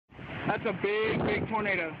That's a big, big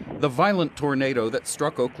tornado. The violent tornado that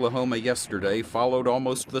struck Oklahoma yesterday followed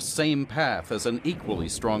almost the same path as an equally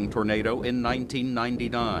strong tornado in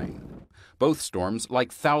 1999. Both storms,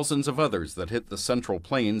 like thousands of others that hit the Central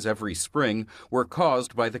Plains every spring, were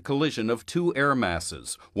caused by the collision of two air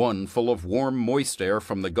masses, one full of warm, moist air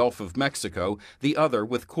from the Gulf of Mexico, the other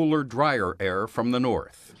with cooler, drier air from the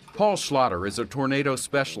north. Paul Schlatter is a tornado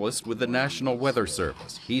specialist with the National Weather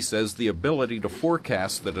Service. He says the ability to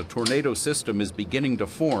forecast that a tornado system is beginning to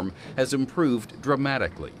form has improved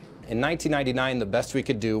dramatically. In 1999, the best we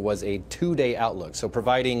could do was a 2-day outlook, so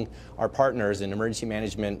providing our partners in emergency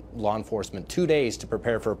management, law enforcement, 2 days to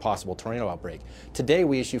prepare for a possible tornado outbreak. Today,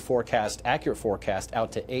 we issue accurate forecast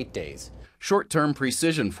out to 8 days. Short-term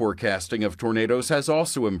precision forecasting of tornadoes has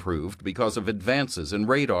also improved because of advances in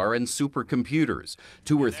radar and supercomputers.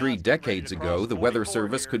 2 or 3 decades ago, the Weather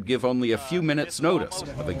Service could give only a few minutes' notice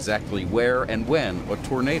of exactly where and when a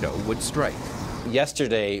tornado would strike.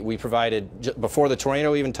 Yesterday, we provided, before the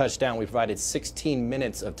tornado even touched down, we provided 16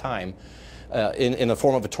 minutes of time in the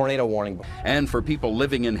form of a tornado warning. And for people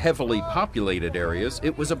living in heavily populated areas,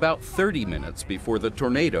 it was about 30 minutes before the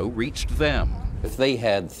tornado reached them. If they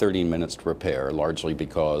had 30 minutes to prepare, largely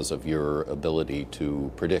because of your ability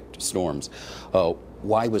to predict storms,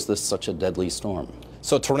 why was this such a deadly storm?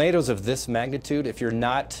 So tornadoes of this magnitude, if you're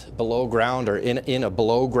not below ground or in a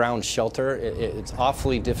below ground shelter, it's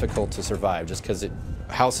awfully difficult to survive just because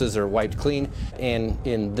houses are wiped clean. And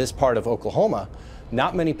in this part of Oklahoma,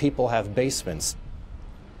 not many people have basements.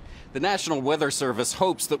 The National Weather Service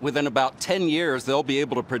hopes that within about 10 years they'll be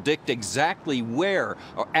able to predict exactly where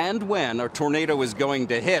and when a tornado is going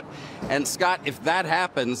to hit. And Scott, if that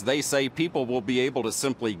happens, they say people will be able to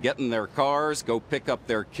simply get in their cars, go pick up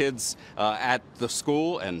their kids at the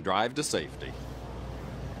school and drive to safety.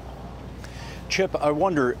 Chip, I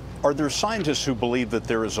wonder, are there scientists who believe that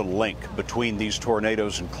there is a link between these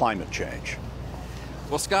tornadoes and climate change?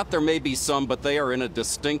 Well, Scott, there may be some, but they are in a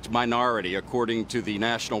distinct minority, according to the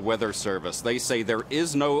National Weather Service. They say there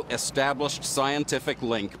is no established scientific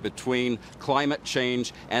link between climate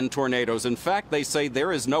change and tornadoes. In fact, they say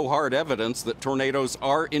there is no hard evidence that tornadoes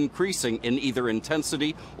are increasing in either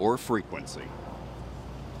intensity or frequency.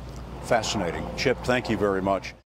 Fascinating. Chip, thank you very much.